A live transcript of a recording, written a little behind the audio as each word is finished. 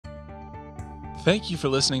Thank you for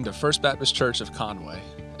listening to First Baptist Church of Conway.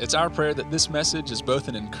 It's our prayer that this message is both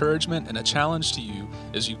an encouragement and a challenge to you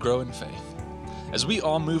as you grow in faith. As we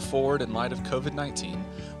all move forward in light of COVID-19,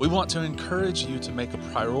 we want to encourage you to make a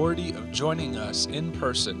priority of joining us in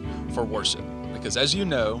person for worship. Because as you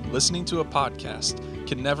know, listening to a podcast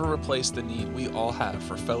can never replace the need we all have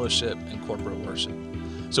for fellowship and corporate worship.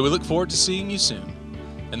 So we look forward to seeing you soon.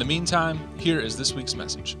 In the meantime, here is this week's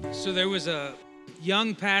message. So there was a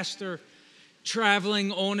young pastor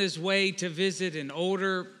traveling on his way to visit an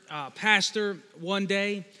older pastor one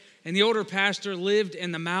day. And the older pastor lived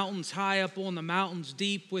in the mountains, high up on the mountains,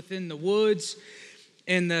 deep within the woods.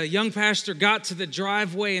 And the young pastor got to the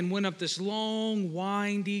driveway and went up this long,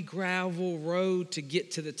 windy gravel road to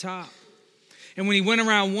get to the top. And when he went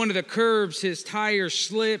around one of the curves, his tire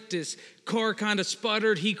slipped, his car kind of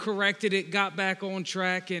sputtered. He corrected it, got back on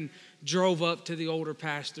track, and drove up to the older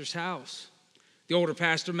pastor's house. The older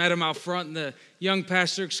pastor met him out front, and the young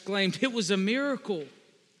pastor exclaimed, "It was a miracle.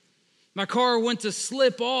 My car went to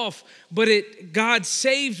slip off, but God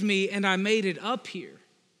saved me, and I made it up here."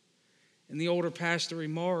 And the older pastor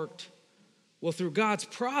remarked, "Well, through God's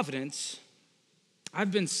providence,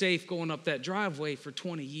 I've been safe going up that driveway for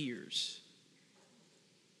 20 years.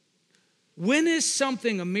 When is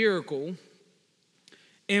something a miracle,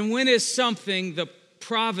 and when is something the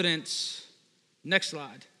providence, next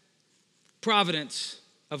slide, providence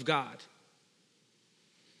of God?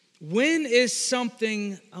 When is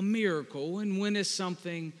something a miracle, and when is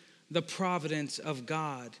something the providence of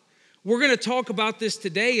God?" We're going to talk about this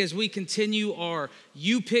today as we continue our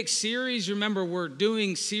You Pick series. Remember, we're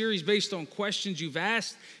doing series based on questions you've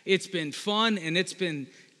asked. It's been fun and it's been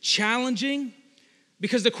challenging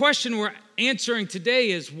because the question we're answering today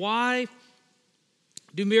is, why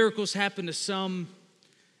do miracles happen to some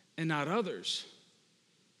and not others?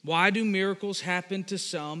 Why do miracles happen to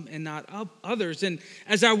some and not others? And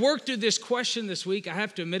as I worked through this question this week, I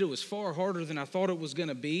have to admit it was far harder than I thought it was going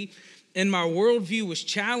to be. And my worldview was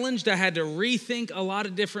challenged. I had to rethink a lot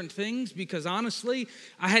of different things because honestly,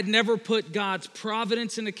 I had never put God's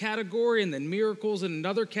providence in a category and then miracles in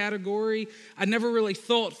another category. I never really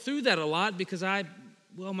thought through that a lot because my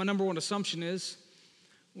number one assumption is,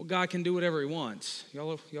 God can do whatever he wants.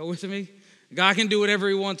 Y'all with me? God can do whatever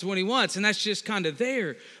he wants when he wants, and that's just kind of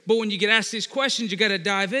there. But when you get asked these questions, you got to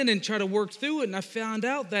dive in and try to work through it. And I found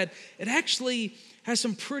out that it actually has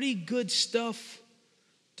some pretty good stuff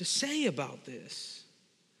to say about this.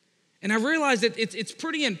 And I realized that it's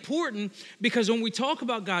pretty important because when we talk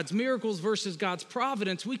about God's miracles versus God's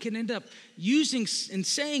providence, we can end up using and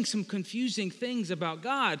saying some confusing things about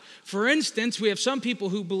God. For instance, we have some people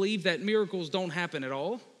who believe that miracles don't happen at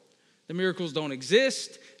all. The miracles don't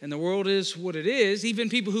exist, and the world is what it is. Even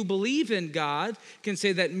people who believe in God can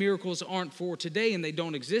say that miracles aren't for today and they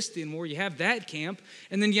don't exist anymore. You have that camp.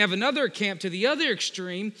 And then you have another camp to the other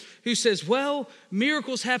extreme who says, well,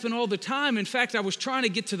 miracles happen all the time. In fact, I was trying to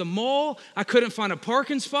get to the mall. I couldn't find a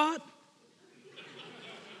parking spot.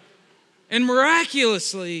 And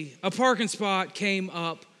miraculously, a parking spot came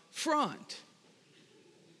up front.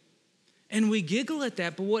 And we giggle at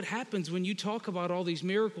that, but what happens when you talk about all these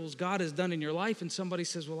miracles God has done in your life and somebody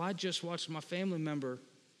says, well, I just watched my family member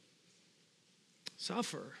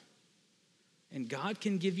suffer. And God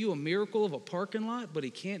can give you a miracle of a parking lot, but he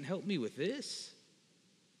can't help me with this?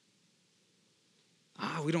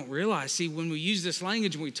 We don't realize, see, when we use this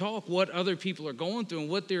language and we talk, what other people are going through and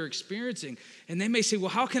what they're experiencing. And they may say, well,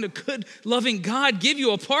 how can a good, loving God give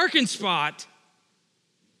you a parking spot?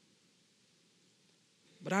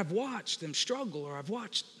 But I've watched them struggle, or I've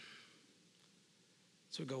watched.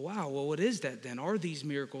 So we go, wow, well, what is that then? Are these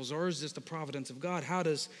miracles, or is this the providence of God? How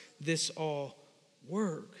does this all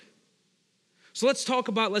work? So let's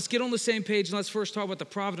get on the same page, and let's first talk about the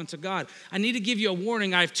providence of God. I need to give you a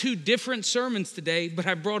warning. I have two different sermons today, but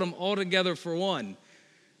I brought them all together for one.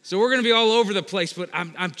 So we're going to be all over the place, but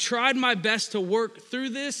I've tried my best to work through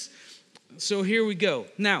this. So here we go.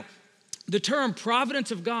 Now, the term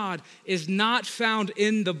providence of God is not found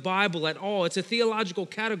in the Bible at all. It's a theological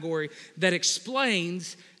category that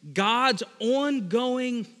explains God's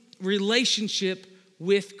ongoing relationship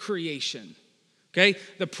with creation. Okay?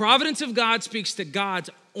 The providence of God speaks to God's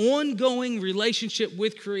ongoing relationship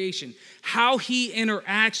with creation, how he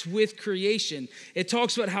interacts with creation. It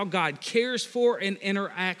talks about how God cares for and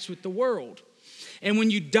interacts with the world. And when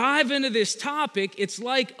you dive into this topic, it's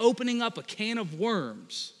like opening up a can of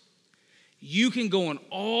worms. You can go in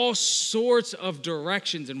all sorts of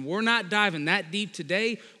directions, and we're not diving that deep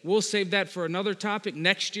today. We'll save that for another topic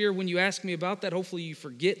next year when you ask me about that. Hopefully you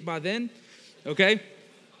forget by then, okay?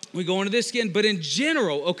 we go into this again, but in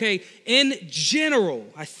general, okay, in general,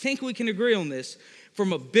 I think we can agree on this.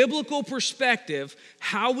 From a biblical perspective,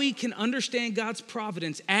 how we can understand God's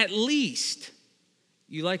providence, at least,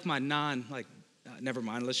 you like my never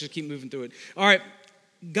mind, let's just keep moving through it. All right,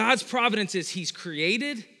 God's providence is He's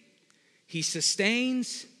created, He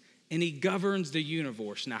sustains, and He governs the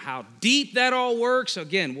universe. Now, how deep that all works,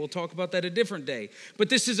 again, we'll talk about that a different day. But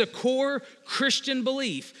this is a core Christian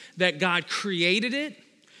belief that God created it,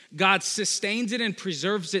 God sustains it and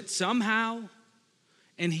preserves it somehow,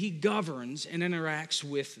 and He governs and interacts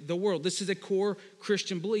with the world. This is a core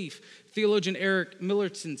Christian belief. Theologian Eric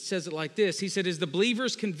Millerton says it like this. He said, "Is the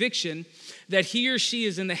believer's conviction that he or she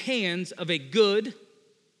is in the hands of a good,"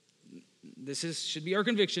 should be our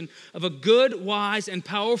conviction, "of a good, wise, and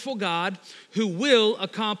powerful God who will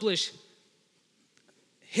accomplish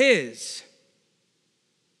His,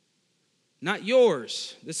 not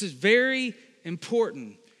yours." This is very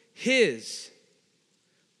important. His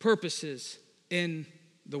purposes in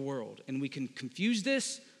the world. And we can confuse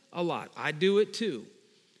this a lot. I do it too.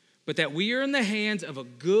 But that we are in the hands of a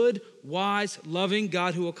good, wise, loving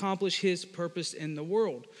God who accomplished His purpose in the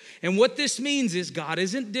world. And what this means is God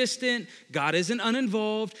isn't distant, God isn't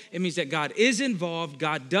uninvolved. It means that God is involved,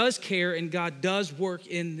 God does care, and God does work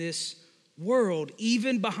in this world,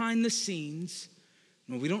 even behind the scenes,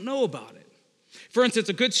 when we don't know about it. For instance,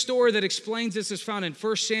 a good story that explains this is found in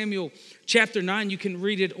 1 Samuel chapter 9. You can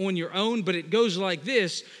read it on your own, but it goes like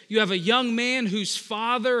this. You have a young man whose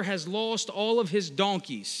father has lost all of his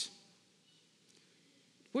donkeys.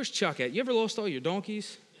 Where's Chuck at? You ever lost all your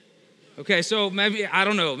donkeys? Okay, so maybe, I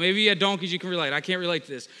don't know, maybe you had donkeys you can relate. I can't relate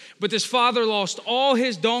to this. But this father lost all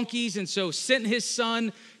his donkeys and so sent his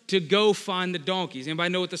son to go find the donkeys.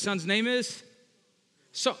 Anybody know what the son's name is?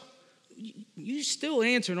 So, you still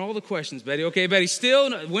answering all the questions, Betty. Okay, Betty,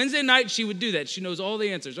 still, Wednesday night she would do that. She knows all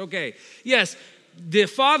the answers. Okay, yes, the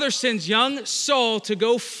father sends young Saul to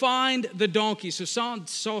go find the donkeys. So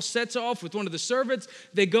Saul sets off with one of the servants.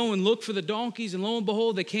 They go and look for the donkeys, and lo and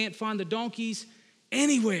behold, they can't find the donkeys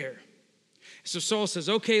anywhere. So Saul says,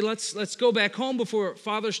 okay, let's go back home before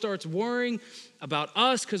father starts worrying about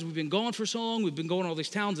us because we've been gone for so long. We've been going to all these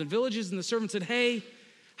towns and villages. And the servant said, hey,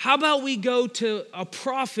 how about we go to a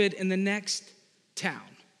prophet in the next town?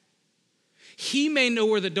 He may know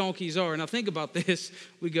where the donkeys are. Now think about this.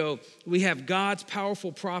 We have God's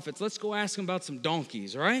powerful prophets. Let's go ask them about some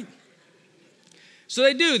donkeys, right? So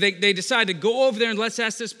they do. They decide to go over there and let's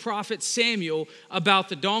ask this prophet Samuel about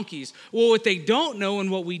the donkeys. Well, what they don't know and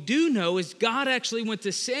what we do know is God actually went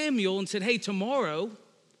to Samuel and said, hey, tomorrow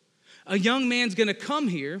a young man's going to come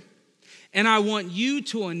here and I want you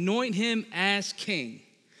to anoint him as king.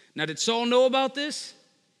 Now, did Saul know about this?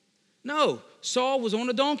 No. Saul was on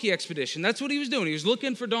a donkey expedition. That's what he was doing. He was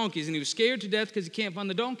looking for donkeys, and he was scared to death because he can't find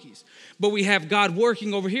the donkeys. But we have God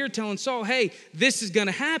working over here telling Saul, hey, this is going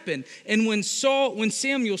to happen. And when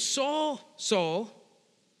Samuel saw Saul,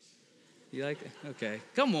 you like that? Okay,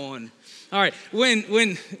 come on. All right,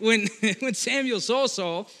 when Samuel saw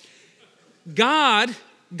Saul, God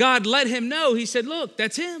let him know. He said, look,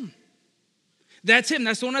 that's him. That's him.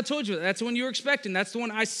 That's the one I told you. That's the one you were expecting. That's the one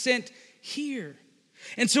I sent here.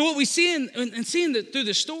 And so what we see through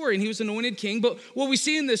the story, and he was anointed king, but what we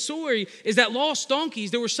see in this story is that lost donkeys,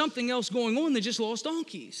 there was something else going on than just lost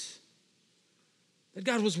donkeys. That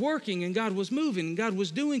God was working and God was moving and God was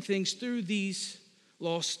doing things through these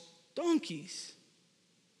lost donkeys.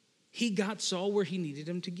 He got Saul where he needed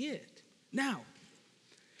him to get. Now,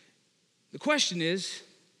 the question is,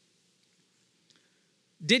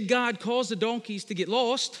 did God cause the donkeys to get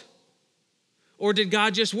lost? Or did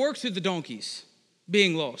God just work through the donkeys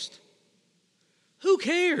being lost? Who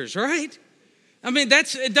cares, right? I mean,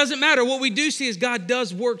 it doesn't matter. What we do see is God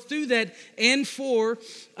does work through that. And for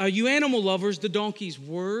you animal lovers, the donkeys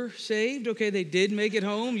were saved. Okay, they did make it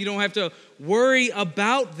home. You don't have to worry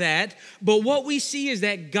about that. But what we see is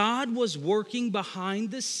that God was working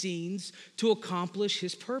behind the scenes to accomplish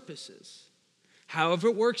his purposes. However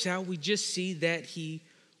it works out, we just see that he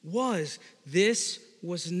was. This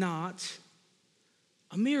was not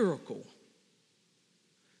a miracle.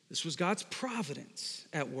 This was God's providence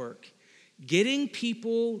at work, getting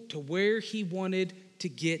people to where he wanted to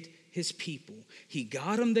get his people. He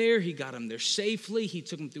got them there. He got them there safely. He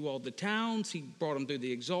took them through all the towns. He brought them through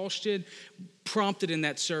the exhaustion, prompted in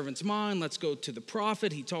that servant's mind, let's go to the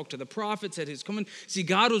prophet. He talked to the prophet, said he's coming. See,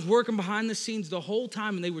 God was working behind the scenes the whole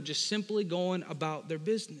time, and they were just simply going about their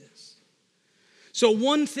business. So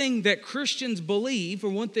one thing that Christians believe, or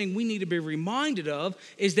one thing we need to be reminded of,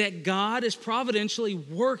 is that God is providentially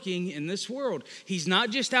working in this world. He's not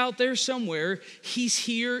just out there somewhere. He's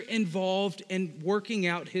here involved in working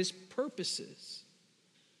out his purposes.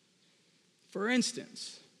 For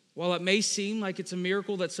instance, while it may seem like it's a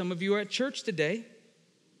miracle that some of you are at church today,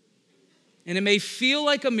 and it may feel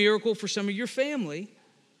like a miracle for some of your family,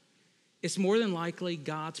 it's more than likely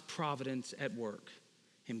God's providence at work.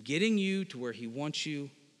 Him getting you to where he wants you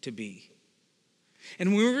to be.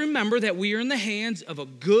 And we remember that we are in the hands of a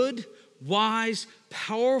good, wise,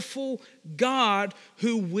 powerful God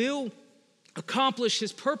who will accomplish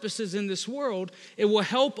his purposes in this world. It will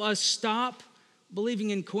help us stop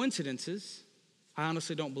believing in coincidences. I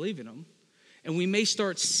honestly don't believe in them. And we may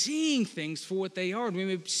start seeing things for what they are. And we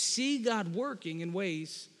may see God working in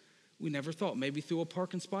ways we never thought. Maybe through a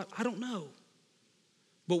parking spot. I don't know.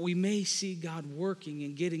 But we may see God working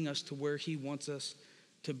and getting us to where he wants us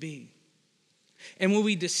to be. And when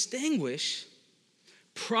we distinguish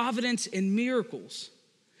providence and miracles,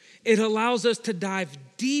 it allows us to dive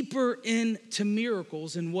deeper into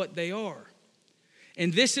miracles and what they are.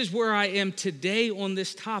 And this is where I am today on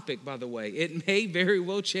this topic, by the way. It may very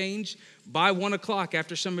well change by 1 o'clock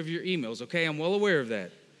after some of your emails, okay? I'm well aware of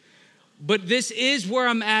that. But this is where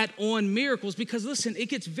I'm at on miracles because, listen, it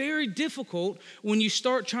gets very difficult when you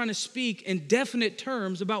start trying to speak in definite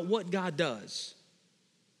terms about what God does.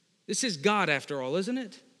 This is God, after all, isn't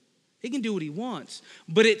it? He can do what he wants.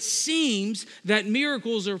 But it seems that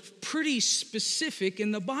miracles are pretty specific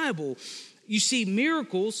in the Bible. You see,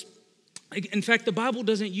 miracles, in fact, the Bible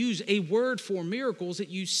doesn't use a word for miracles. It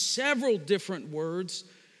uses several different words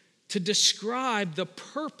to describe the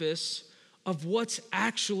purpose of what's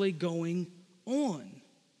actually going on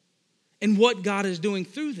and what God is doing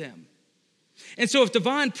through them. And so if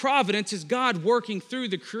divine providence is God working through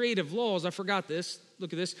the creative laws, I forgot this,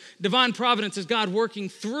 look at this. Divine providence is God working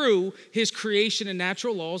through his creation and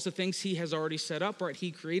natural laws, the things he has already set up, right? He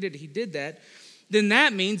created, he did that. Then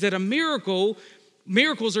that means that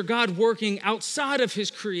miracles are God working outside of his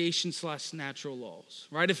creation / natural laws,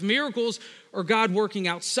 right? If miracles are God working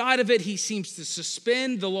outside of it, he seems to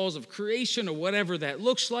suspend the laws of creation or whatever that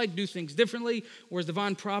looks like, do things differently, whereas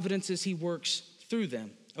divine providence is he works through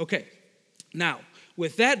them. Okay, now,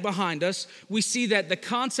 with that behind us, we see that the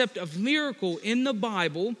concept of miracle in the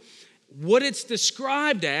Bible, what it's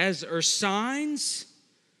described as are signs,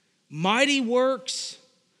 mighty works,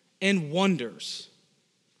 and wonders.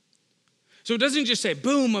 So it doesn't just say,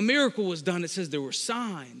 boom, a miracle was done. It says there were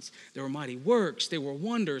signs, there were mighty works, there were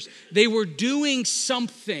wonders. They were doing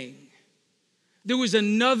something. There was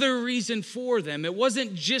another reason for them. It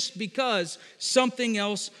wasn't just because something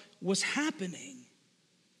else was happening.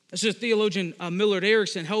 That's what theologian Millard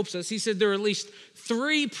Erickson helps us. He said there are at least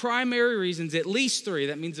 3 primary reasons, at least 3.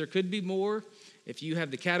 That means there could be more. If you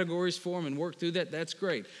have the categories for them and work through that, that's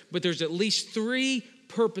great. But there's at least 3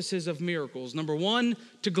 purposes of miracles. Number 1,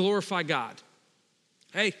 to glorify God.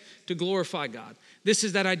 Hey, to glorify God. This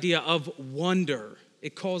is that idea of wonder.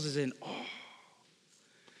 It causes an awe.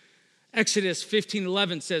 Exodus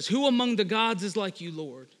 15:11 says, "Who among the gods is like you,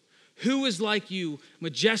 Lord? Who is like you,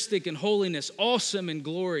 majestic in holiness, awesome in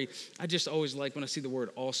glory?" I just always like when I see the word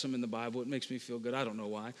awesome in the Bible. It makes me feel good. I don't know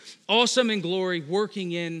why. Awesome in glory,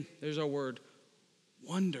 working in, there's our word,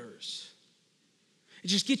 wonders. It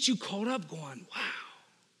just gets you caught up going, wow.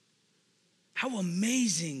 How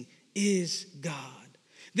amazing is God?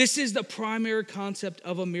 This is the primary concept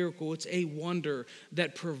of a miracle. It's a wonder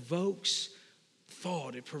that provokes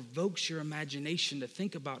thought. It provokes your imagination to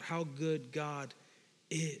think about how good God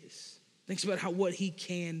is. Thinks about what he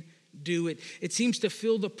can do. It seems to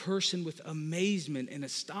fill the person with amazement and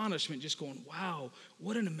astonishment, just going, wow,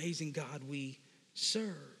 what an amazing God we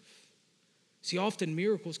serve. See, often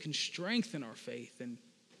miracles can strengthen our faith and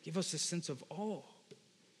give us a sense of awe.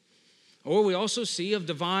 Or we also see of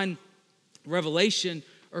divine revelation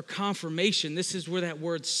or confirmation. This is where that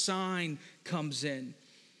word sign comes in.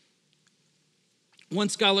 One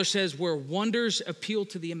scholar says where wonders appeal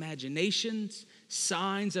to the imaginations,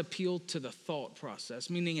 signs appeal to the thought process,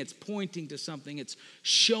 meaning it's pointing to something, it's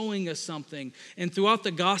showing us something. And throughout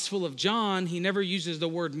the Gospel of John, he never uses the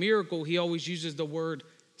word miracle, he always uses the word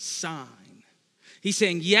sign. He's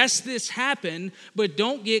saying, yes, this happened, but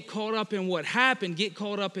don't get caught up in what happened. Get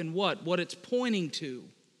caught up in what? What it's pointing to.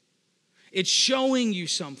 It's showing you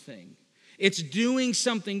something. It's doing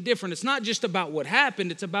something different. It's not just about what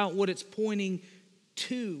happened. It's about what it's pointing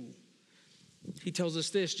to. He tells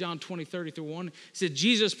us this, John 20:30-1. He said,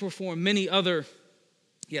 Jesus performed many other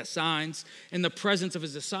signs in the presence of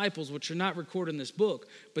his disciples, which are not recorded in this book,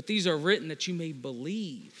 but these are written that you may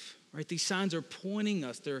believe. right? These signs are pointing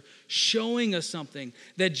us. They're showing us something,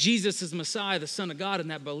 that Jesus is Messiah, the Son of God,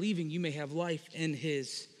 and that believing you may have life in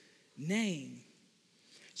his name.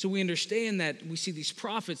 So we understand that we see these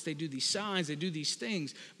prophets, they do these signs, they do these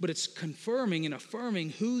things, but it's confirming and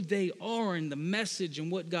affirming who they are and the message and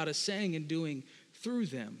what God is saying and doing through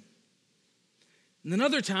them. And then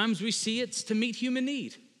other times we see it's to meet human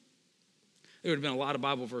need. There would have been a lot of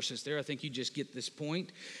Bible verses there. I think you just get this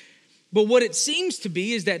point. But what it seems to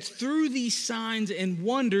be is that through these signs and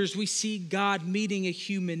wonders, we see God meeting a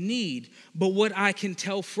human need. But what I can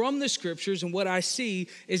tell from the scriptures and what I see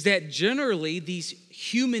is that generally these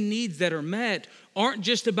human needs that are met aren't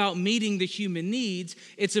just about meeting the human needs.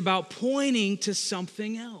 It's about pointing to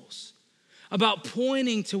something else, about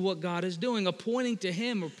pointing to what God is doing, or pointing to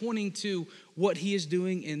him, or pointing to what he is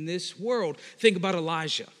doing in this world. Think about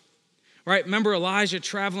Elijah. Right? Remember Elijah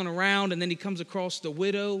traveling around and then he comes across the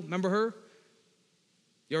widow. Remember her?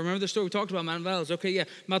 You remember the story we talked about, Mount of Olives? Okay, yeah.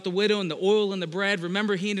 About the widow and the oil and the bread.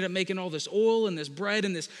 Remember he ended up making all this oil and this bread,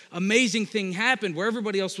 and this amazing thing happened where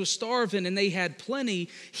everybody else was starving and they had plenty.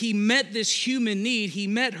 He met this human need. He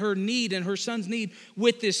met her need and her son's need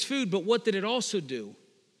with this food. But what did it also do?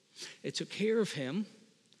 It took care of him.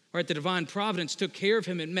 Right, the divine providence took care of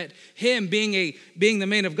him and met him, being the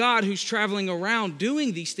man of God who's traveling around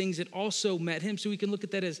doing these things. It also met him, so we can look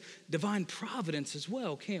at that as divine providence as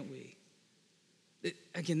well, can't we?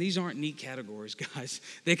 Again, these aren't neat categories, guys.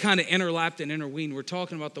 They kind of interlapped and interweave. We're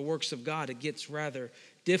talking about the works of God. It gets rather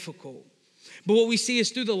difficult. But what we see is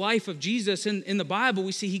through the life of Jesus in the Bible,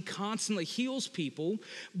 we see he constantly heals people,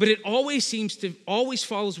 but it always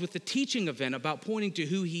follows with the teaching event about pointing to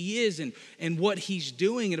who he is and what he's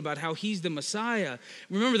doing and about how he's the Messiah.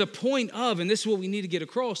 Remember, the point of, and this is what we need to get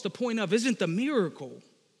across, the point of isn't the miracle.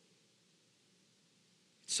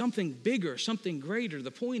 It's something bigger, something greater. The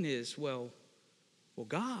point is, well,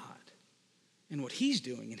 God and what he's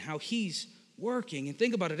doing and how he's working. And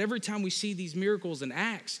think about it, every time we see these miracles in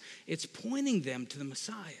Acts, it's pointing them to the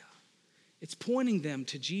Messiah. It's pointing them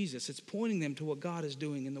to Jesus. It's pointing them to what God is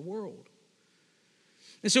doing in the world.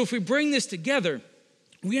 And so if we bring this together,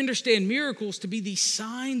 we understand miracles to be these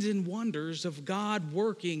signs and wonders of God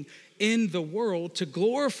working in the world to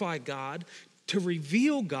glorify God, to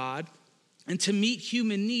reveal God, and to meet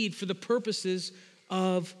human need for the purposes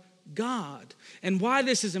of God. And why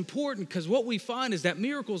this is important, because what we find is that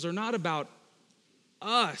miracles are not about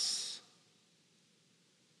us.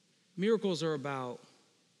 Miracles are about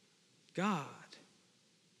God.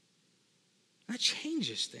 That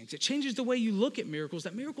changes things. It changes the way you look at miracles,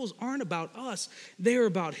 that miracles aren't about us, they're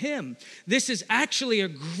about him. This is actually a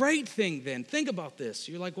great thing then. Think about this.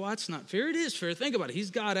 You're like, well, that's not fair. It is fair. Think about it. He's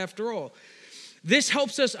God after all. This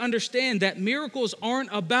helps us understand that miracles aren't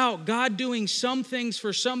about God doing some things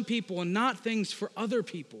for some people and not things for other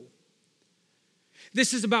people.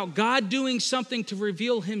 This is about God doing something to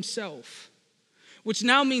reveal himself, which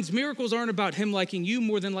now means miracles aren't about him liking you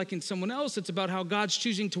more than liking someone else. It's about how God's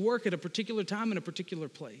choosing to work at a particular time in a particular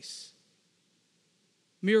place.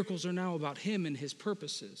 Miracles are now about him and his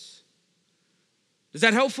purposes. Is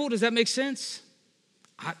that helpful? Does that make sense?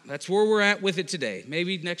 That's where we're at with it today.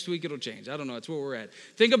 Maybe next week it'll change. I don't know. That's where we're at.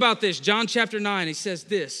 Think about this. John chapter 9, he says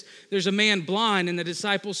this. There's a man blind, and the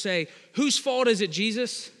disciples say, whose fault is it,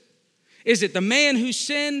 Jesus? Is it the man who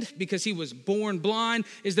sinned because he was born blind?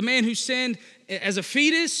 Is the man who sinned as a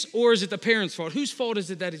fetus, or is it the parents' fault? Whose fault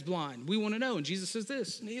is it that he's blind? We want to know. And Jesus says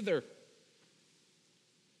this, neither.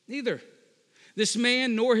 This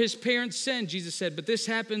man nor his parents sinned, Jesus said, but this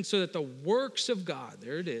happened so that the works of God,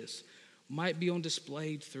 there it is, might be on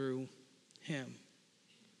display through him.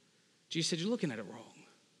 Jesus said, you're looking at it wrong.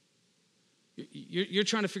 You're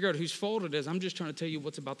trying to figure out whose fault it is. I'm just trying to tell you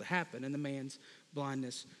what's about to happen. And the man's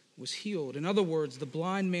blindness was healed. In other words, the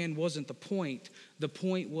blind man wasn't the point. The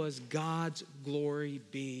point was God's glory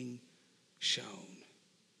being shown.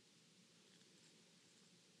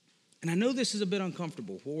 And I know this is a bit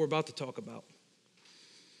uncomfortable, what we're about to talk about.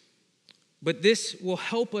 But this will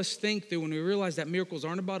help us think through when we realize that miracles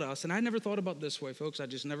aren't about us. And I never thought about it this way, folks. I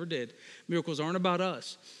just never did. Miracles aren't about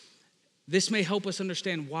us. This may help us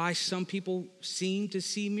understand why some people seem to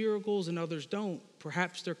see miracles and others don't.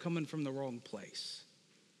 Perhaps they're coming from the wrong place.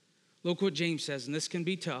 Look what James says, and this can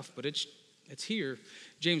be tough, but it's here.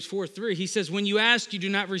 James 4:3, he says, when you ask, you do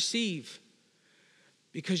not receive,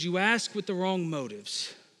 because you ask with the wrong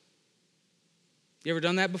motives. You ever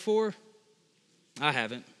done that before? I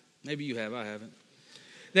haven't. Maybe you have, I haven't.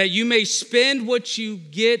 That you may spend what you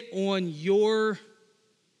get on your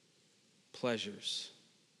pleasures.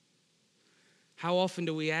 How often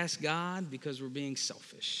do we ask God? Because we're being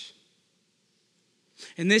selfish.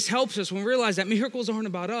 And this helps us when we realize that miracles aren't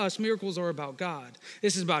about us, miracles are about God.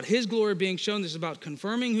 This is about his glory being shown. This is about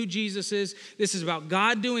confirming who Jesus is. This is about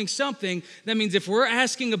God doing something. That means if we're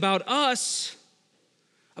asking about us,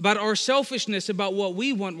 about our selfishness, about what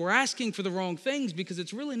we want, we're asking for the wrong things because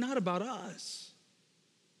it's really not about us.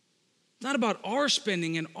 It's not about our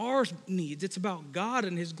spending and our needs. It's about God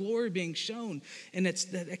and his glory being shown. And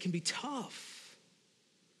that can be tough.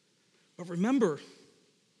 But remember,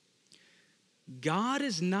 God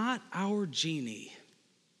is not our genie.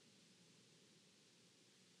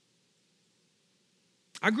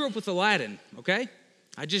 I grew up with Aladdin, okay?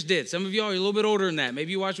 I just did. Some of y'all are a little bit older than that.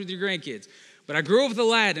 Maybe you watch with your grandkids. But I grew up with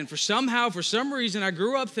Aladdin. For some reason, I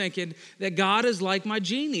grew up thinking that God is like my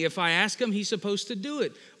genie. If I ask him, he's supposed to do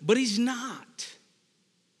it. But he's not.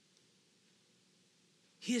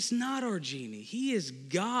 He is not our genie. He is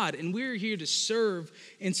God, and we're here to serve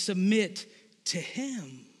and submit to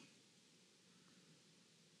him.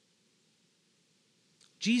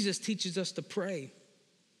 Jesus teaches us to pray,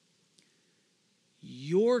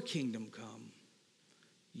 your kingdom come,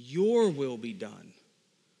 your will be done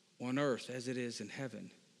on earth as it is in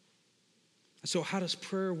heaven. So how does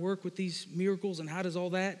prayer work with these miracles, and how does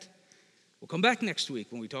all that? We'll come back next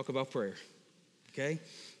week when we talk about prayer, okay?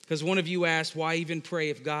 Because one of you asked, why even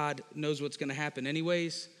pray if God knows what's going to happen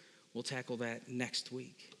anyways? We'll tackle that next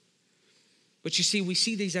week. But you see, we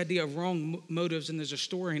see these idea of wrong motives, and there's a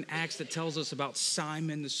story in Acts that tells us about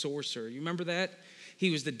Simon the sorcerer. You remember that?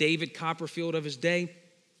 He was the David Copperfield of his day.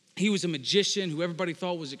 He was a magician who everybody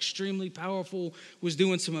thought was extremely powerful, was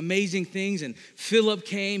doing some amazing things. And Philip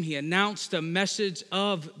came, he announced a message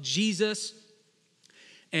of Jesus.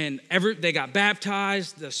 And they got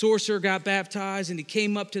baptized, the sorcerer got baptized, and he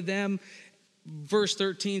came up to them. Verse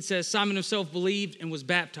 13 says, Simon himself believed and was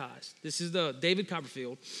baptized. This is the David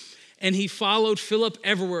Copperfield. And he followed Philip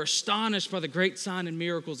everywhere, astonished by the great sign and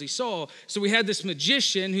miracles he saw. So we had this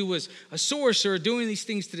magician who was a sorcerer doing these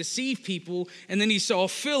things to deceive people. And then he saw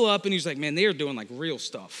Philip and he's like, man, they're doing like real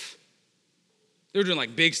stuff. They're doing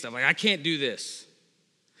like big stuff. Like, I can't do this.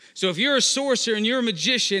 So if you're a sorcerer and you're a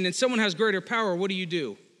magician and someone has greater power, what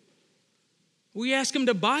do? We ask him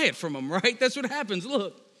to buy it from him, right? That's what happens.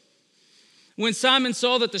 Look. When Simon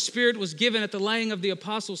saw that the Spirit was given at the laying of the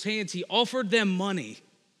apostles' hands, he offered them money.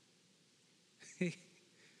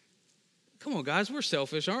 Come on, guys, we're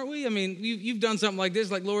selfish, aren't we? I mean, you've done something like this,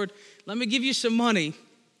 like, Lord, let me give you some money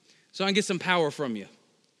so I can get some power from you.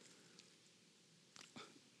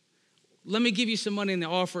 Let me give you some money in the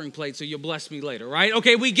offering plate so you'll bless me later, right?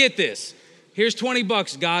 Okay, we get this. Here's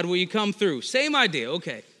 $20, God, will you come through? Same idea,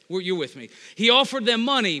 okay, you're with me. He offered them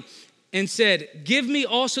money and said, give me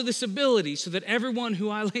also this ability so that everyone who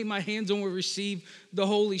I lay my hands on will receive the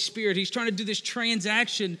Holy Spirit. He's trying to do this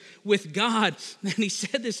transaction with God. And he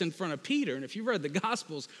said this in front of Peter. And if you read the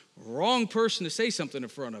Gospels, wrong person to say something in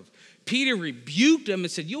front of. Peter rebuked him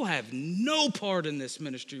and said, you'll have no part in this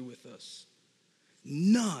ministry with us.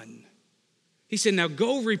 None. He said, now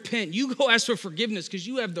go repent. You go ask for forgiveness because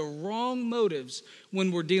you have the wrong motives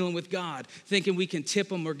when we're dealing with God, thinking we can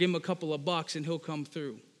tip him or give him a couple of bucks and he'll come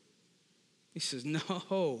through. He says,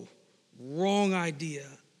 no, wrong idea.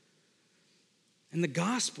 In the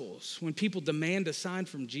Gospels, when people demand a sign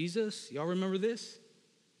from Jesus, y'all remember this?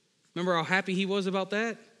 Remember how happy he was about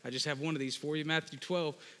that? I just have one of these for you, Matthew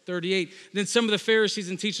 12:38. Then some of the Pharisees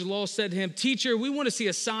and teachers of law said to him, teacher, we want to see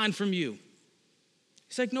a sign from you.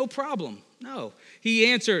 He's like, no problem. No. He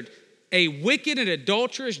answered, a wicked and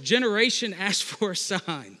adulterous generation asked for a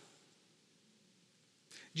sign.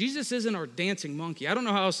 Jesus isn't our dancing monkey. I don't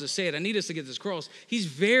know how else to say it. I need us to get this across. He's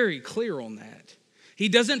very clear on that. He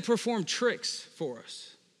doesn't perform tricks for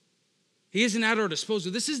us. He isn't at our disposal.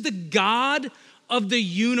 This is the God of the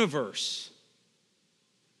universe.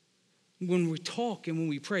 When we talk and when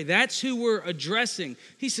we pray, that's who we're addressing.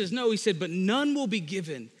 He says, no, he said, but none will be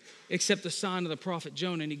given except the sign of the prophet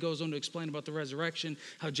Jonah. And he goes on to explain about the resurrection,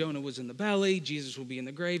 how Jonah was in the belly, Jesus will be in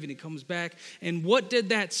the grave, and he comes back. And what did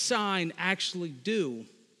that sign actually do?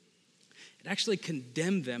 It actually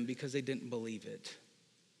condemned them because they didn't believe it.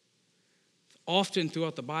 Often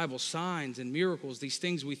throughout the Bible, signs and miracles, these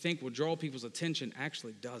things we think will draw people's attention,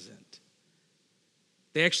 actually doesn't.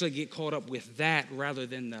 They actually get caught up with that rather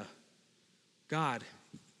than the God.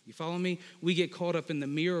 You follow me? We get caught up in the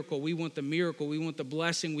miracle. We want the miracle. We want the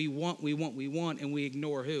blessing. We want, and we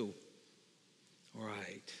ignore who? All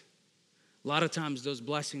right. A lot of times those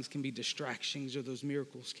blessings can be distractions, or those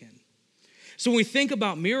miracles can. So when we think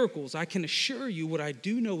about miracles, I can assure you what I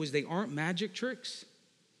do know is they aren't magic tricks.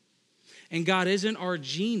 And God isn't our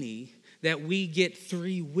genie that we get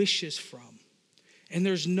 3 wishes from. And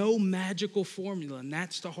there's no magical formula, and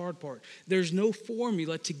that's the hard part. There's no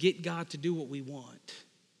formula to get God to do what we want.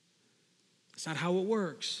 It's not how it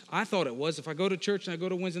works. I thought it was. If I go to church and I go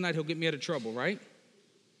to Wednesday night, he'll get me out of trouble, right?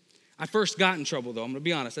 I first got in trouble, though. I'm going to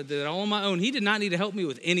be honest. I did it all on my own. He did not need to help me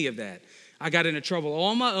with any of that. I got into trouble all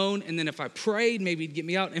on my own, and then if I prayed, maybe he'd get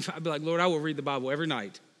me out. And I'd be like, Lord, I will read the Bible every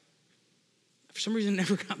night. For some reason, it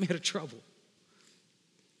never got me out of trouble.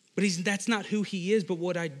 But that's not who he is. But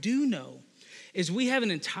what I do know is we have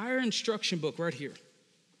an entire instruction book right here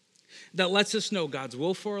that lets us know God's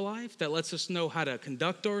will for our life, that lets us know how to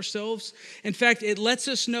conduct ourselves. In fact, it lets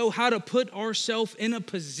us know how to put ourselves in a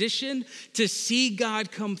position to see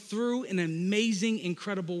God come through in amazing,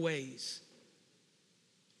 incredible ways.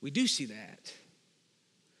 We do see that.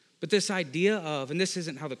 But this idea of, and this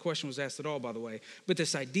isn't how the question was asked at all, by the way, but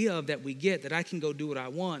this idea of that we get that I can go do what I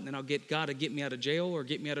want, and then I'll get God to get me out of jail or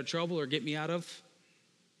get me out of trouble or get me out of,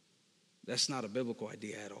 that's not a biblical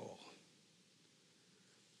idea at all.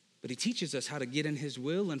 But he teaches us how to get in his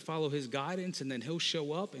will and follow his guidance, and then he'll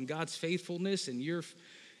show up, and God's faithfulness and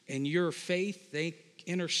your faith, they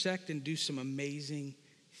intersect and do some amazing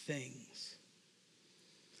things.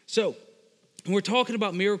 So, when we're talking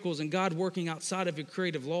about miracles and God working outside of your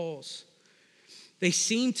creative laws, they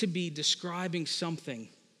seem to be describing something,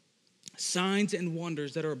 signs and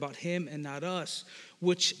wonders that are about him and not us,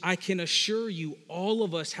 which I can assure you all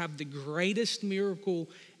of us have the greatest miracle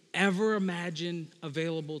ever imagined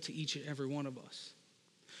available to each and every one of us.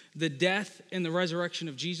 The death and the resurrection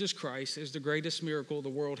of Jesus Christ is the greatest miracle the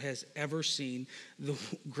world has ever seen, the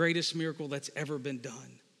greatest miracle that's ever been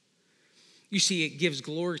done. You see, it gives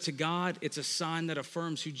glory to God. It's a sign that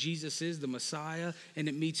affirms who Jesus is, the Messiah, and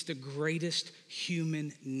it meets the greatest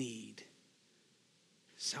human need: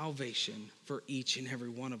 salvation for each and every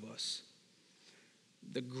one of us.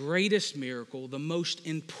 The greatest miracle, the most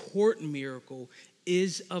important miracle,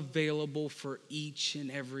 is available for each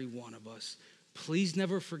and every one of us. Please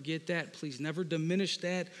never forget that. Please never diminish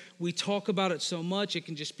that. We talk about it so much, it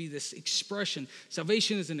can just be this expression.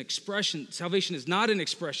 Salvation is an expression. Salvation is not an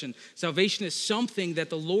expression. Salvation is something that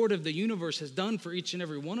the Lord of the universe has done for each and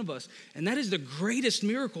every one of us. And that is the greatest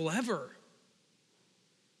miracle ever.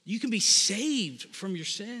 You can be saved from your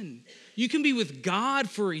sin. You can be with God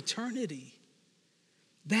for eternity.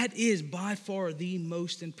 That is by far the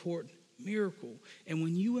most important miracle. And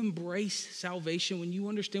when you embrace salvation, when you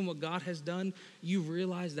understand what God has done, you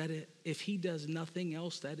realize that if he does nothing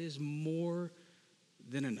else, that is more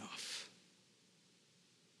than enough.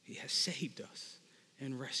 He has saved us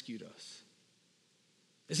and rescued us.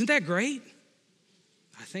 Isn't that great?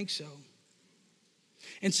 I think so.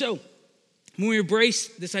 And so, when we embrace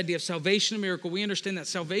this idea of salvation and miracle, we understand that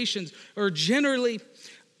salvations are generally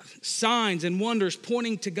signs and wonders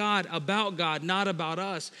pointing to God, about God, not about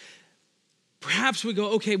us. Perhaps we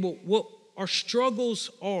go, okay, well, what our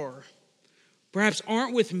struggles are, perhaps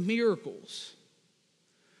aren't with miracles,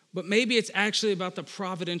 but maybe it's actually about the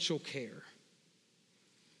providential care.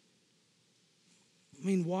 I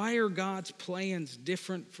mean, why are God's plans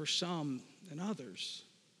different for some than others?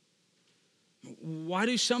 Why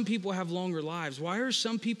do some people have longer lives? Why are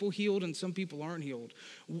some people healed and some people aren't healed?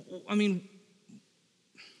 I mean,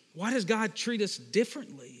 why does God treat us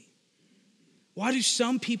differently? Why do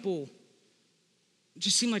some people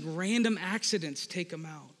just seem like random accidents take them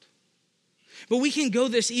out? But we can go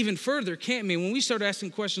this even further, can't we? When we start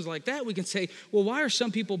asking questions like that, we can say, well, why are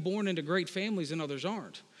some people born into great families and others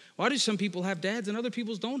aren't? Why do some people have dads and other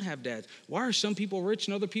people don't have dads? Why are some people rich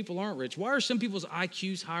and other people aren't rich? Why are some people's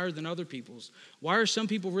IQs higher than other people's? Why are some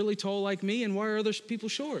people really tall like me and why are other people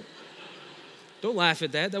short? Don't laugh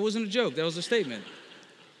at that. That wasn't a joke. That was a statement.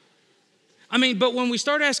 I mean, but when we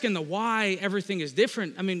start asking the why everything is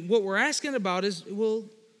different, I mean, what we're asking about is, well,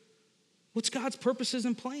 what's God's purposes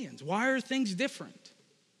and plans? Why are things different?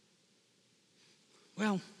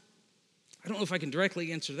 Well, I don't know if I can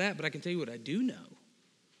directly answer that, but I can tell you what I do know.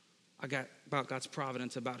 I got about God's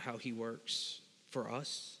providence, about how he works for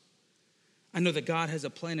us. I know that God has a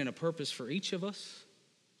plan and a purpose for each of us.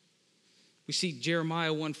 We see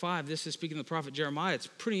Jeremiah 1:5. This is speaking of the prophet Jeremiah. It's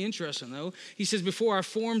pretty interesting, though. He says, before I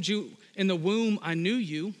formed you in the womb, I knew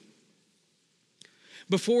you.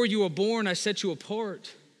 Before you were born, I set you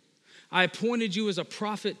apart. I appointed you as a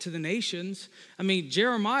prophet to the nations. I mean,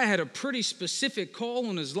 Jeremiah had a pretty specific call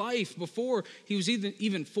on his life before he was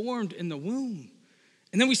even formed in the womb.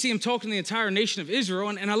 And then we see him talking to the entire nation of Israel.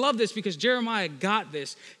 And I love this because Jeremiah got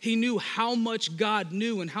this. He knew how much God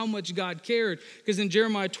knew and how much God cared. Because in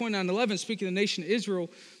Jeremiah 29:11, speaking of the nation of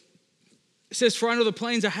Israel, it says, for I know the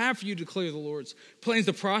plans I have for you, declare the Lord's. Plans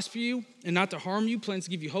to prosper you and not to harm you. Plans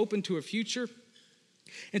to give you hope into a future.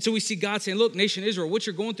 And so we see God saying, look, nation Israel, what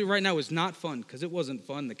you're going through right now is not fun, because it wasn't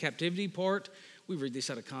fun. The captivity part, we read this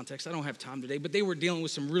out of context. I don't have time today, but they were dealing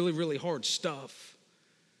with some really, really hard stuff.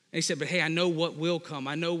 And he said, but hey, I know what will come.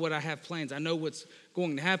 I know what I have plans. I know what's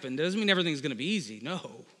going to happen. Doesn't mean everything's going to be easy.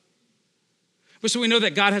 No. But so we know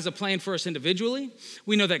that God has a plan for us individually.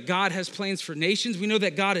 We know that God has plans for nations. We know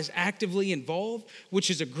that God is actively involved, which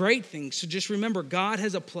is a great thing. So just remember, God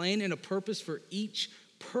has a plan and a purpose for each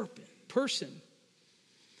person.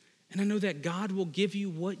 And I know that God will give you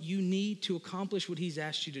what you need to accomplish what he's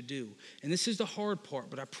asked you to do. And this is the hard part,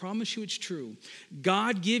 but I promise you it's true.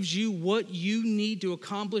 God gives you what you need to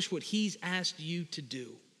accomplish what he's asked you to do.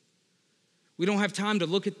 We don't have time to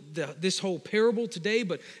look at this whole parable today,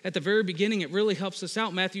 but at the very beginning, it really helps us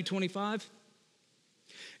out. Matthew 25.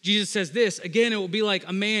 Jesus says this, again, it will be like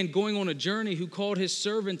a man going on a journey who called his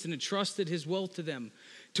servants and entrusted his wealth to them.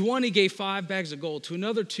 To one, he gave 5 bags of gold, to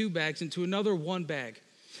another 2 bags, and to another 1 bag.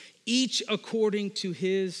 Each according to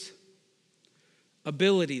his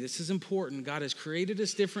ability. This is important. God has created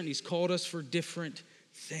us different. He's called us for different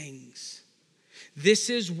things. This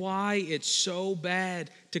is why it's so bad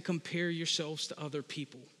to compare yourselves to other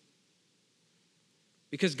people.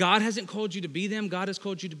 Because God hasn't called you to be them. God has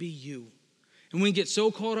called you to be you. And we get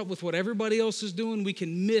so caught up with what everybody else is doing, we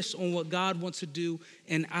can miss on what God wants to do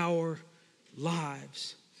in our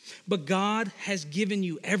lives. But God has given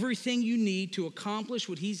you everything you need to accomplish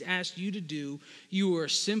what he's asked you to do. You are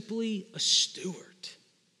simply a steward.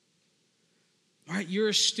 All right, you're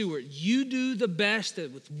a steward. You do the best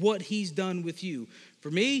with what he's done with you.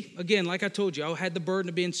 For me, again, like I told you, I had the burden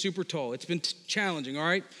of being super tall. It's been challenging, all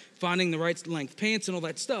right? Finding the right length pants and all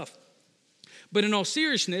that stuff. But in all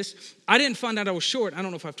seriousness, I didn't find out I was short. I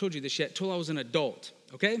don't know if I've told you this yet, until I was an adult,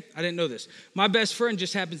 okay? I didn't know this. My best friend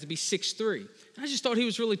just happens to be 6'3". I just thought he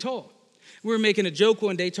was really tall. We were making a joke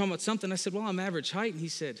one day talking about something. I said, well, I'm average height. And he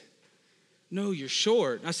said, no, you're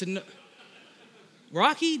short. I said, no.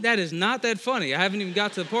 Rocky, that is not that funny. I haven't even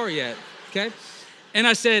got to the part yet, okay? And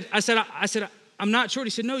I said, I'm not short.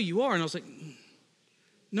 He said, no, you are. And I was like,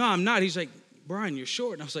 no, I'm not. He's like, Brian, you're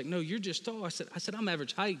short. And I was like, no, you're just tall. I said, I'm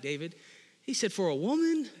average height, David. He said, for a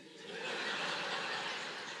woman?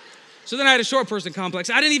 So then I had a short person complex.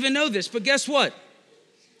 I didn't even know this, but guess what?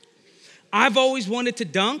 I've always wanted to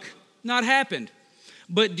dunk, not happened.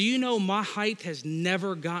 But do you know my height has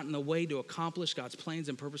never gotten in the way to accomplish God's plans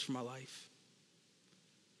and purpose for my life?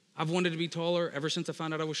 I've wanted to be taller ever since I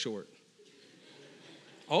found out I was short.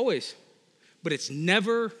 Always. But it's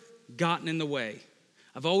never gotten in the way.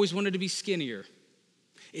 I've always wanted to be skinnier.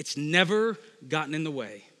 It's never gotten in the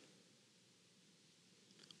way.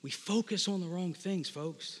 We focus on the wrong things,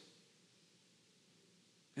 folks.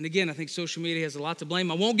 And again, I think social media has a lot to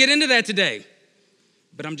blame. I won't get into that today.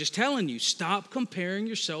 But I'm just telling you, stop comparing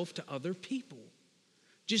yourself to other people.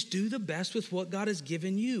 Just do the best with what God has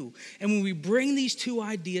given you. And when we bring these two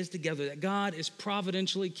ideas together, that God is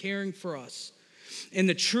providentially caring for us, and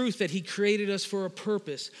the truth that he created us for a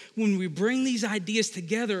purpose, when we bring these ideas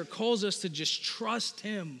together, it calls us to just trust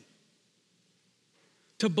him,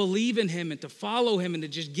 to believe in him and to follow him and to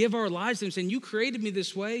just give our lives to him, saying, you created me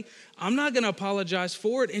this way. I'm not going to apologize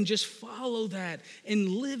for it, and just follow that and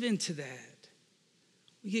live into that.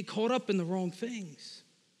 We get caught up in the wrong things.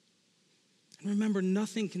 And remember,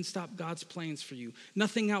 nothing can stop God's plans for you.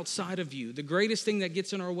 Nothing outside of you. The greatest thing that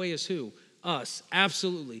gets in our way is who? Us,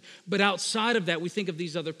 absolutely. But outside of that, we think of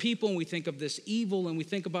these other people and we think of this evil and we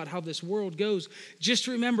think about how this world goes. Just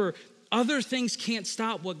remember, other things can't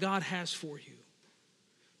stop what God has for you.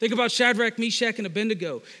 Think about Shadrach, Meshach, and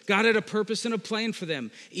Abednego. God had a purpose and a plan for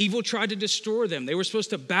them. Evil tried to destroy them. They were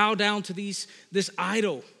supposed to bow down to this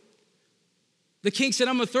idol. The king said,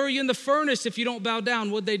 I'm going to throw you in the furnace if you don't bow down.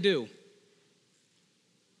 What'd they do?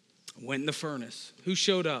 Went in the furnace. Who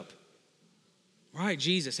showed up? Right,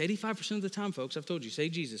 Jesus. 85% of the time, folks, I've told you, say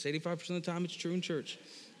Jesus. 85% of the time it's true in church.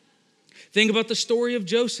 Think about the story of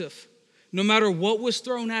Joseph. No matter what was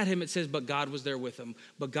thrown at him, it says, but God was there with him.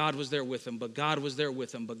 But God was there with him. But God was there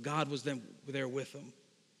with him. But God was there with him.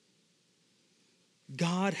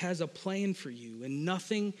 God has a plan for you, and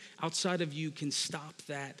nothing outside of you can stop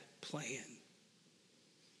that plan.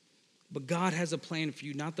 But God has a plan for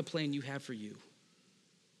you, not the plan you have for you.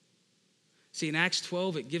 See, in Acts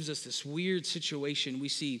 12, it gives us this weird situation. We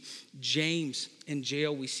see James in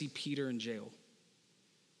jail. We see Peter in jail.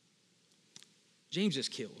 James is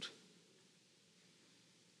killed.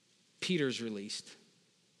 Peter's released.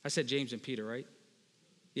 I said James and Peter, right?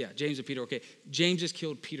 Yeah, James and Peter. Okay, James is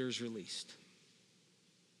killed. Peter's released.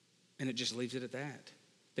 And it just leaves it at that.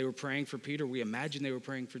 They were praying for Peter. We imagine they were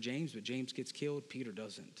praying for James, but James gets killed. Peter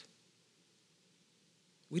doesn't.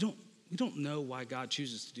 We We don't know why God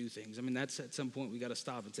chooses to do things. I mean, that's at some point we got to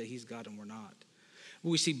stop and say he's God and we're not. But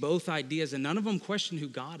we see both ideas, and none of them question who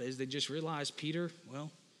God is. They just realize Peter,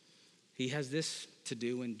 well, he has this to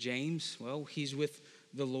do. And James, well, he's with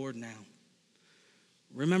the Lord now.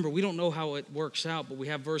 Remember, we don't know how it works out, but we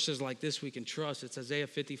have verses like this we can trust. It's Isaiah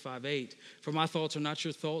 55:8. For my thoughts are not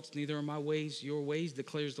your thoughts, neither are my ways your ways,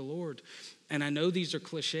 declares the Lord. And I know these are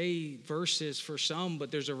cliche verses for some,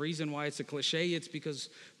 but there's a reason why it's a cliche. It's because,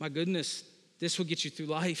 my goodness, this will get you through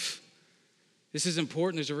life. This is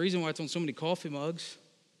important. There's a reason why it's on so many coffee mugs.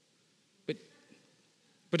 But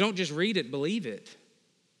don't just read it, believe it.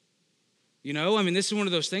 You know, I mean, this is one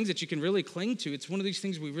of those things that you can really cling to. It's one of these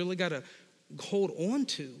things we really got to hold on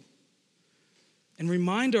to and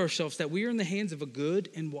remind ourselves that we are in the hands of a good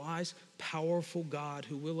and wise, powerful God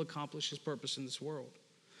who will accomplish his purpose in this world.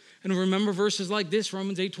 And remember verses like this,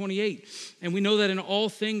 Romans 8:28. And we know that in all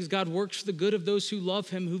things God works for the good of those who love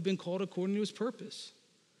him, who've been called according to his purpose.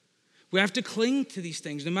 We have to cling to these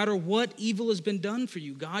things. No matter what evil has been done for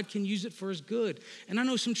you, God can use it for his good. And I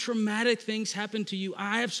know some traumatic things happened to you.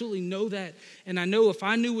 I absolutely know that. And I know if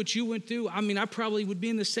I knew what you went through, I mean, I probably would be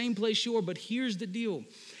in the same place you are. But here's the deal.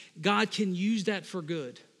 God can use that for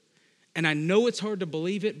good. And I know it's hard to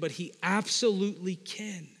believe it, but he absolutely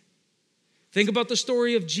can. Think about the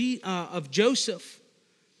story of Joseph.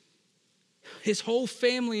 His whole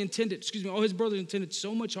family all his brothers intended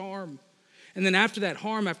so much harm. And then after that,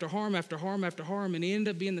 harm after harm after harm after harm. And he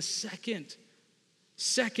ended up being the second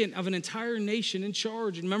of an entire nation in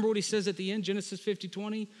charge. And remember what he says at the end, Genesis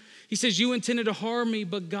 50:20? He says, you intended to harm me,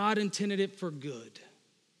 but God intended it for good.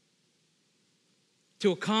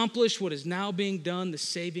 To accomplish what is now being done, the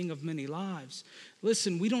saving of many lives.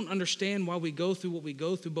 Listen, we don't understand why we go through what we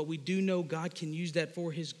go through, but we do know God can use that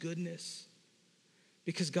for his goodness.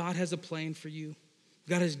 Because God has a plan for you.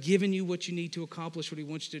 God has given you what you need to accomplish what he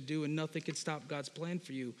wants you to do, and nothing can stop God's plan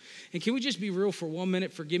for you. And can we just be real for 1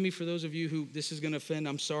 minute? Forgive me for those of you who this is going to offend.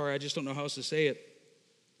 I'm sorry. I just don't know how else to say it.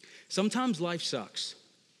 Sometimes life sucks.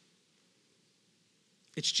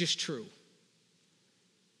 It's just true.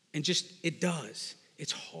 And it does.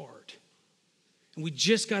 It's hard. And we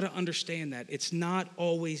just got to understand that. It's not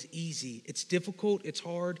always easy. It's difficult, it's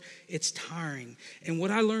hard, it's tiring. And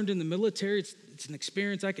what I learned in the military, it's an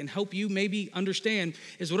experience I can help you maybe understand,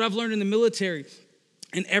 is what I've learned in the military.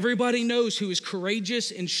 And everybody knows who is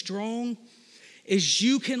courageous and strong, is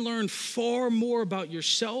you can learn far more about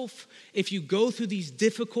yourself if you go through these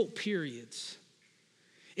difficult periods.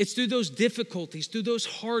 It's through those difficulties, through those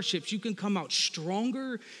hardships, you can come out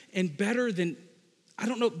stronger and better than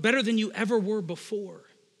you ever were before.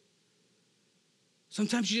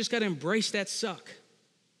 Sometimes you just got to embrace that suck.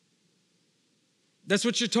 That's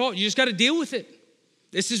what you're taught. You just got to deal with it.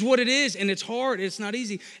 This is what it is, and it's hard. It's not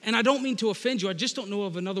easy. And I don't mean to offend you. I just don't know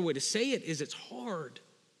of another way to say it, is it's hard.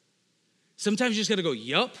 Sometimes you just got to go,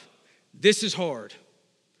 yup, this is hard.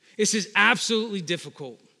 This is absolutely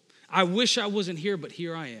difficult. I wish I wasn't here, but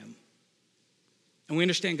here I am. And we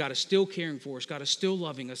understand God is still caring for us. God is still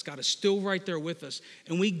loving us. God is still right there with us.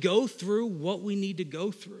 And we go through what we need to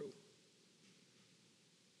go through.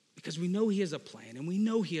 Because we know he has a plan, and we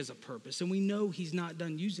know he has a purpose, and we know he's not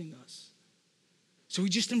done using us. So we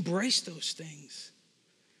just embrace those things.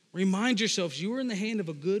 Remind yourselves you are in the hand of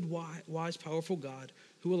a good, wise, powerful God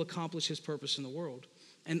who will accomplish his purpose in the world.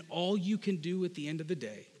 And all you can do at the end of the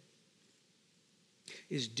day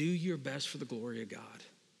is do your best for the glory of God.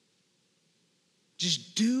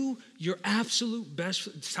 Just do your absolute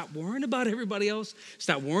best. Stop worrying about everybody else.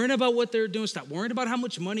 Stop worrying about what they're doing. Stop worrying about how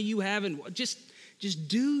much money you have. And just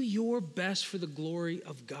do your best for the glory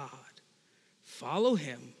of God. Follow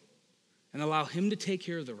him and allow him to take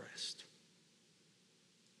care of the rest.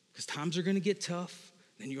 Because times are going to get tough,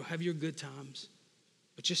 and you'll have your good times.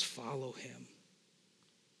 But just follow him.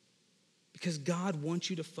 Because God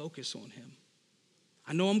wants you to focus on him.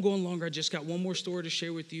 I know I'm going longer. I just got one more story to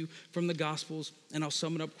share with you from the Gospels, and I'll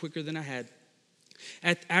sum it up quicker than I had.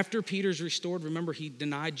 After Peter's restored, remember he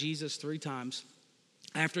denied Jesus 3 times.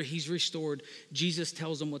 After he's restored, Jesus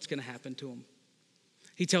tells him what's going to happen to him.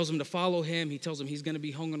 He tells him to follow him. He tells him he's going to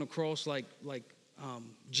be hung on a cross like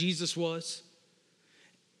Jesus was.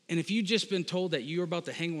 And if you've just been told that you're about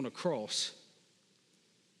to hang on a cross,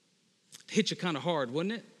 it'd hit you kind of hard,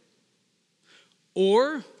 wouldn't it?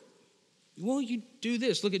 Or, well, you do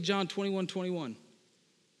this. Look at John 21:21.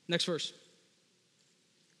 Next verse.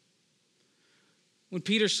 When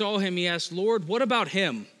Peter saw him, he asked, Lord, what about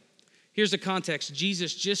him? Here's the context.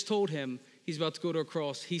 Jesus just told him he's about to go to a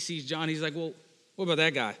cross. He sees John. He's like, well, what about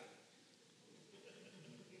that guy?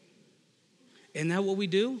 Isn't that what we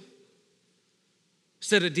do?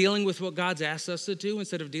 Instead of dealing with what God's asked us to do,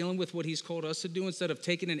 instead of dealing with what he's called us to do, instead of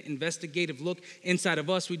taking an investigative look inside of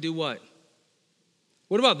us, we do what?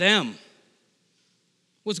 What about them?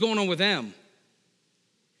 What's going on with them?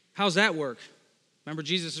 How's that work? Remember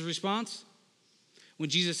Jesus' response? When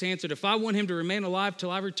Jesus answered, if I want him to remain alive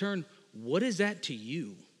till I return, what is that to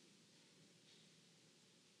you?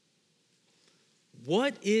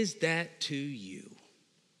 What is that to you?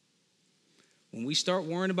 When we start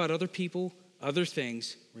worrying about other people, other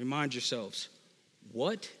things, remind yourselves,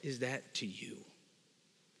 what is that to you?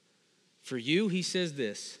 For you, he says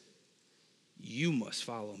this, you must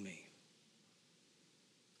follow me.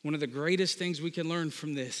 One of the greatest things we can learn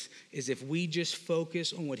from this is if we just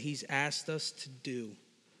focus on what he's asked us to do,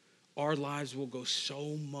 our lives will go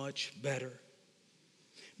so much better.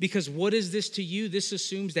 Because what is this to you? This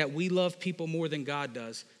assumes that we love people more than God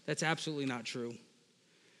does. That's absolutely not true.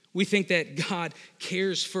 We think that God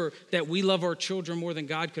cares for, that we love our children more than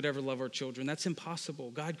God could ever love our children. That's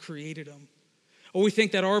impossible. God created them. Or we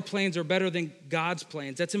think that our plans are better than God's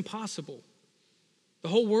plans. That's impossible. The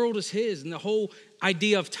whole world is his, and the whole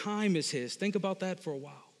idea of time is his. Think about that for a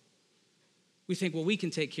while. We think, well, we can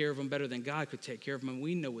take care of them better than God could take care of them, and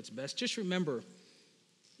we know what's best. Just remember,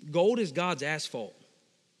 gold is God's asphalt.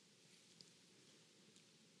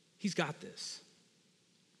 He's got this.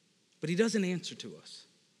 But he doesn't answer to us.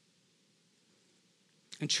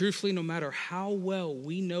 And truthfully, no matter how well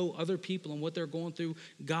we know other people and what they're going through,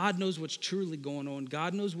 God knows what's truly going on.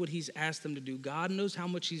 God knows what he's asked them to do. God knows how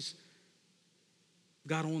much he's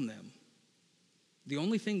got on them. The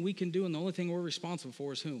only thing we can do and the only thing we're responsible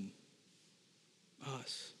for is whom?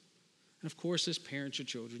 Us. And of course, as parents or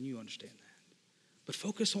children, you understand that. But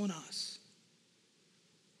focus on us.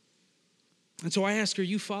 And so I ask, are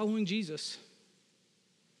you following Jesus?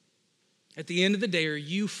 At the end of the day, are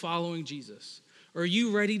you following Jesus? Are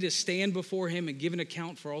you ready to stand before him and give an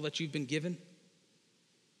account for all that you've been given?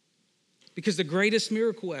 Because the greatest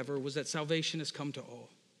miracle ever was that salvation has come to all.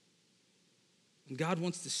 And God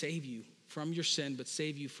wants to save you from your sin, but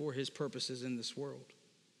save you for his purposes in this world.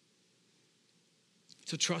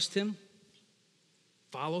 So trust him,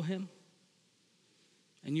 follow him,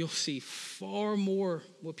 and you'll see far more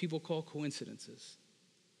what people call coincidences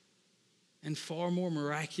and far more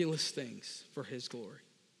miraculous things for his glory.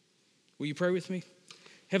 Will you pray with me?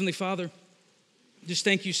 Heavenly Father, just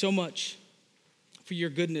thank you so much for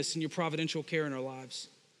your goodness and your providential care in our lives.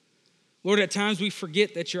 Lord, at times we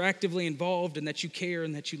forget that you're actively involved and that you care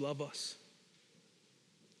and that you love us.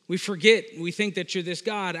 We forget, we think that you're this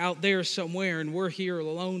God out there somewhere and we're here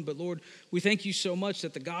alone. But Lord, we thank you so much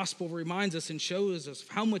that the gospel reminds us and shows us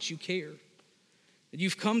how much you care. That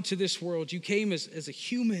you've come to this world. You came as a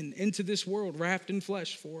human into this world wrapped in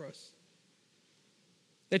flesh for us.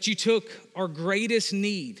 That you took our greatest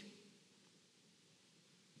need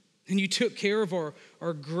and you took care of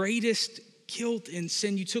our greatest guilt and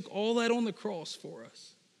sin. You took all that on the cross for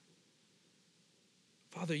us.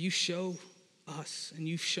 Father, you show us and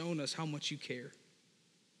you've shown us how much you care.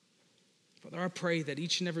 Father, I pray that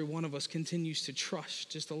each and every one of us continues to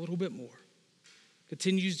trust just a little bit more,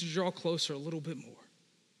 continues to draw closer a little bit more.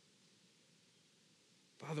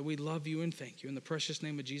 Father, we love you and thank you. In the precious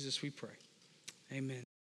name of Jesus we pray. Amen.